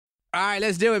All right,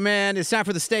 let's do it, man. It's time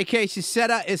for the Staycation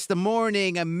setup. It's the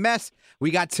morning, a mess.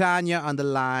 We got Tanya on the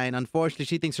line. Unfortunately,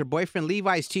 she thinks her boyfriend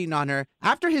Levi is cheating on her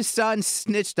after his son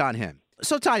snitched on him.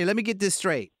 So, Tanya, let me get this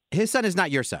straight. His son is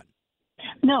not your son.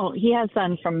 No, he has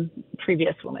son from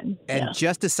previous woman. And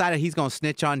just decided he's going to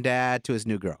snitch on dad to his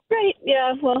new girl. Right,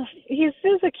 yeah. Well, he's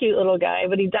a cute little guy,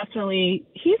 but he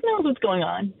knows what's going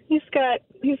on. He's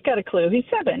got a clue. He's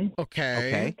 7.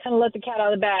 Okay. Kind of let the cat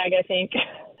out of the bag, I think.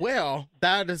 Well,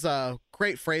 that is a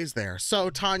great phrase there.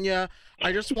 So, Tanya,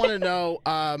 I just want to know,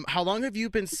 how long have you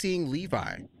been seeing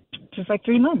Levi? Just like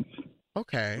 3 months.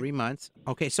 Okay. 3 months.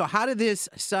 Okay, so how did his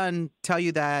son tell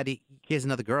you that he has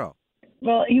another girl?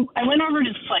 Well, I went over to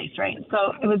his place, right?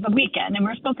 So it was the weekend, and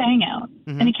we were supposed to hang out.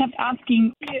 Mm-hmm. And he kept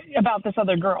asking about this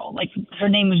other girl. Like, her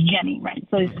name was Jenny, right?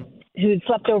 So who had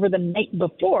slept over the night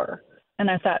before. And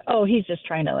I thought, oh, he's just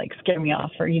trying to, like, scare me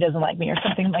off, or he doesn't like me or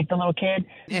something, like the little kid.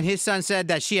 And his son said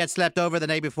that she had slept over the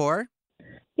night before?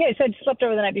 Yeah, he said she slept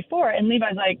over the night before. And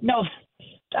Levi's like, no,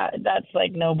 that's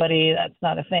like nobody. That's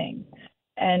not a thing.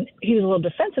 And he was a little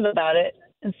defensive about it.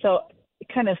 And so it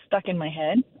kind of stuck in my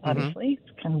head, obviously. Mm-hmm.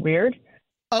 It's kind of weird.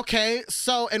 Okay,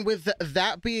 so, and with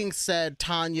that being said,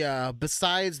 Tanya,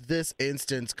 besides this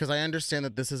instance, because I understand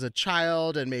that this is a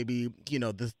child and maybe,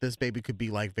 this baby could be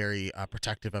like very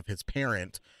protective of his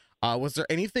parent, was there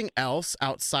anything else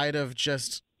outside of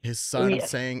just his son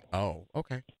saying, oh,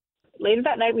 okay. Later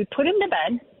that night, we put him to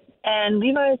bed, and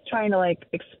Levi was trying to, like,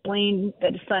 explain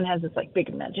that his son has this, like, big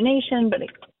imagination, but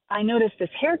I noticed this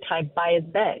hair tie by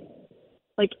his bed,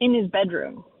 like, in his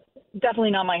bedroom.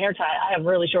 Definitely not my hair tie. I have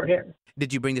really short hair.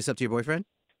 Did you bring this up to your boyfriend?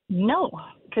 No,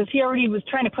 because he already was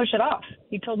trying to push it off.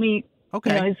 He told me,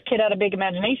 his kid had a big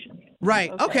imagination.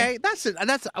 Right. Okay. That's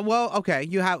well. Okay.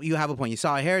 You have a point. You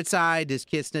saw a hair tie. This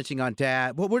kid snitching on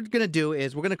dad. What we're gonna do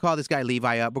is we're gonna call this guy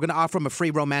Levi up. We're gonna offer him a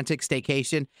free romantic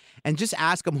staycation and just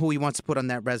ask him who he wants to put on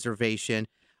that reservation.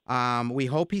 We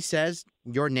hope he says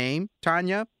your name,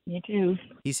 Tanya. Me too.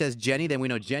 He says Jenny, then we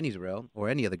know Jenny's real, or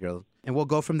any other girl, and we'll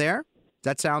go from there. Does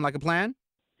that sound like a plan?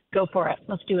 Go for it.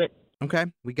 Let's do it. Okay,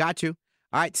 we got you.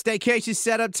 All right, staycation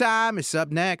setup time. It's up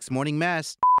next. Morning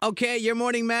mess. Okay, your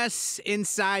morning mess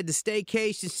inside the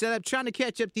staycation setup. Trying to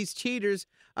catch up these cheaters.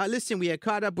 Listen, we had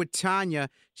caught up with Tanya.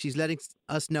 She's letting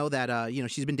us know that,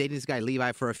 she's been dating this guy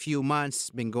Levi for a few months.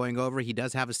 Been going over. He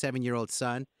does have a 7-year-old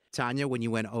son. Tanya, when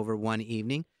you went over one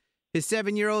evening, his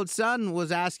 7-year-old son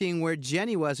was asking where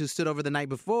Jenny was, who stood over the night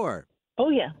before. Oh,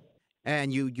 yeah.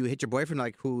 And you hit your boyfriend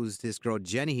like, who's this girl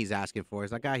Jenny he's asking for?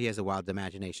 It's like, he has a wild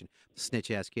imagination.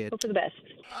 Snitch-ass kid. Hope for the best.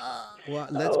 Well,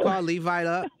 let's call Levi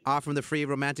up, offer him the free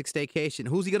romantic staycation.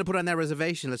 Who's he going to put on that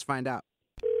reservation? Let's find out.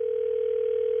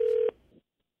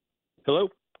 Hello?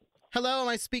 Hello, am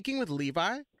I speaking with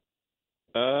Levi?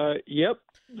 Yep,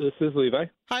 this is Levi.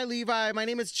 Hi, Levi. My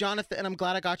name is Jonathan, and I'm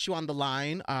glad I got you on the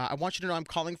line. I want you to know I'm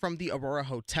calling from the Aurora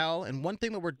Hotel, and one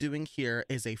thing that we're doing here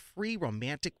is a free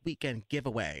romantic weekend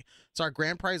giveaway. So our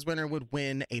grand prize winner would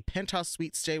win a penthouse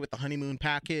suite stay with the honeymoon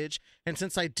package, and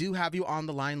since I do have you on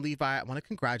the line, Levi, I want to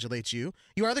congratulate you.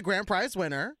 You are the grand prize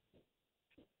winner.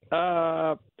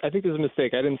 I think there's a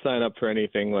mistake. I didn't sign up for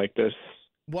anything like this.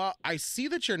 Well, I see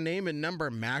that your name and number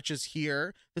matches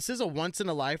here. This is a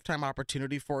once-in-a-lifetime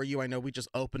opportunity for you. I know we just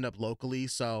opened up locally,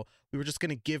 so we were just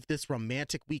going to give this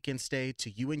romantic weekend stay to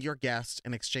you and your guest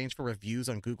in exchange for reviews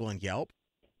on Google and Yelp.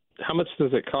 How much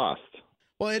does it cost?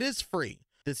 Well, it is free.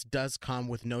 This does come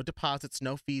with no deposits,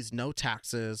 no fees, no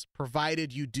taxes,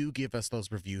 provided you do give us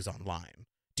those reviews online.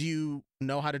 Do you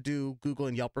know how to do Google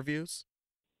and Yelp reviews?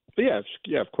 Yeah,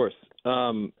 of course.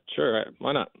 Sure,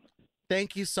 why not?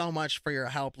 Thank you so much for your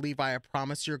help, Levi. I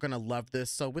promise you're going to love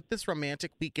this. So with this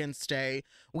romantic weekend stay,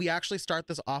 we actually start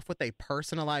this off with a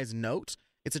personalized note.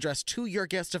 It's addressed to your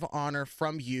guest of honor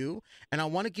from you. And I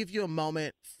want to give you a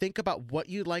moment. Think about what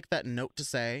you'd like that note to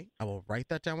say. I will write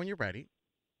that down when you're ready.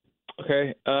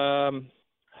 Okay. How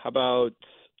about,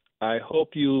 I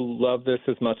hope you love this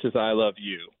as much as I love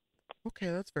you. Okay,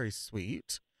 that's very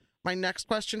sweet. My next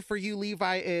question for you,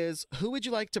 Levi, is who would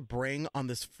you like to bring on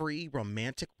this free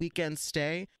romantic weekend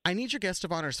stay? I need your guest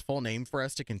of honor's full name for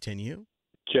us to continue.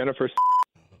 Jennifer.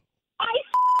 I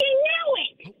f***ing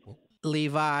knew it!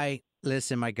 Levi,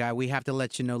 listen, my guy, we have to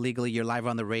let you know legally you're live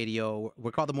on the radio. We're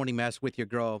called The Morning Mess with your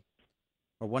girl,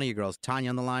 or one of your girls,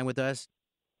 Tanya, on the line with us.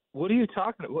 What are you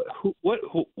talking about?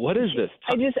 What is this?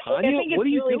 Tanya, what are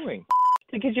you doing?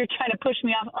 Because you're trying to push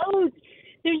me off. Oh,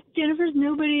 there's Jennifer's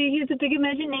nobody. He has a big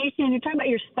imagination. You're talking about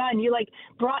your son. You, like,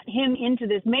 brought him into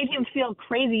this, made him feel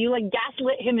crazy. You, like,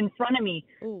 gaslit him in front of me.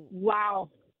 Ooh. Wow.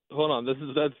 Hold on.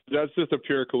 That's just a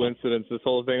pure coincidence, this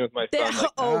whole thing with my son.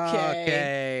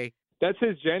 Okay. That's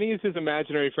Jenny is his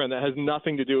imaginary friend. That has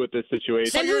nothing to do with this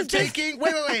situation. So you're taking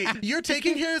wait. You're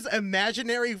taking his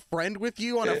imaginary friend with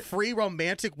you on a free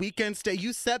romantic weekend stay.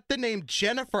 You set the name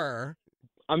Jennifer.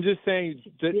 I'm just saying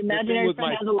that The imaginary with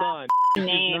friend my has a last son.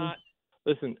 name.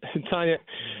 Listen, Tanya,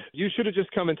 you should have just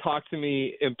come and talked to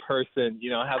me in person. You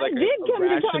know, have like I did a come to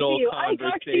talk to rational you. I conversation.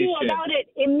 talked to you about it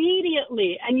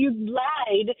immediately, and you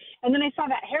lied. And then I saw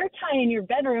that hair tie in your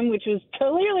bedroom, which was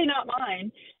clearly not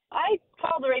mine. I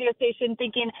called the radio station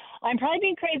thinking, I'm probably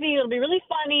being crazy. It'll be really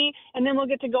funny, and then we'll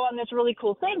get to go on this really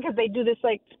cool thing because they do this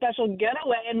like special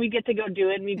getaway, and we get to go do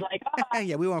it, and we'd be like,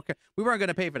 Yeah, we weren't going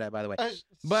to pay for that, by the way.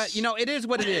 But you know, it is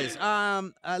what it is.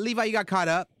 Levi, you got caught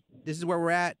up. This is where we're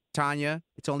at. Tanya,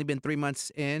 it's only been 3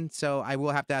 months in, so I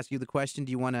will have to ask you the question.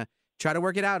 Do you want to try to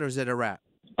work it out, or is it a wrap?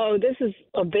 oh, this is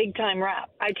a big time wrap.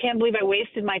 I can't believe I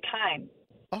wasted my time.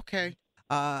 Okay.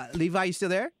 Levi, you still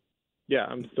there? Yeah,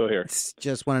 I'm still here.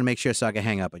 Just wanted to make sure so I can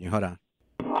hang up on you. Hold on.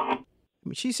 I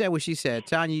mean, she said what she said.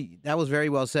 Tanya, that was very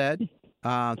well said.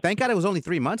 Thank God it was only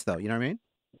 3 months, though. You know what I mean?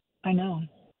 I know.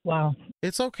 Wow.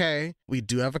 It's okay. We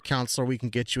do have a counselor we can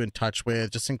get you in touch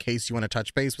with just in case you want to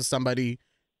touch base with somebody.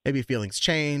 Maybe feelings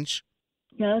change.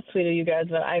 Yeah, that's sweet of you guys,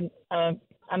 but I'm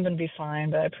going to be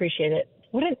fine, but I appreciate it.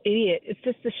 What an idiot. It's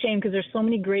just a shame because there's so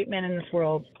many great men in this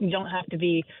world. You don't have to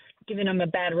be giving them a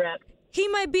bad rep. He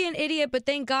might be an idiot, but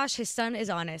thank gosh his son is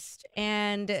honest.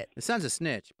 And The son's a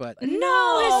snitch, but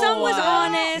no, his son was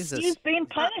honest. He's being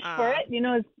punished for it. You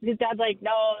know, his dad's like,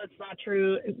 no, it's not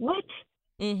true. What?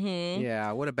 Mm-hmm.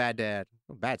 yeah, what a bad dad.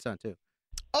 A bad son, too.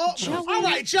 Oh, all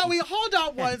right, Joey, hold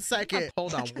on one second.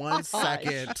 Hold on one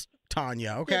second,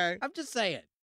 Tanya, okay? I'm just saying.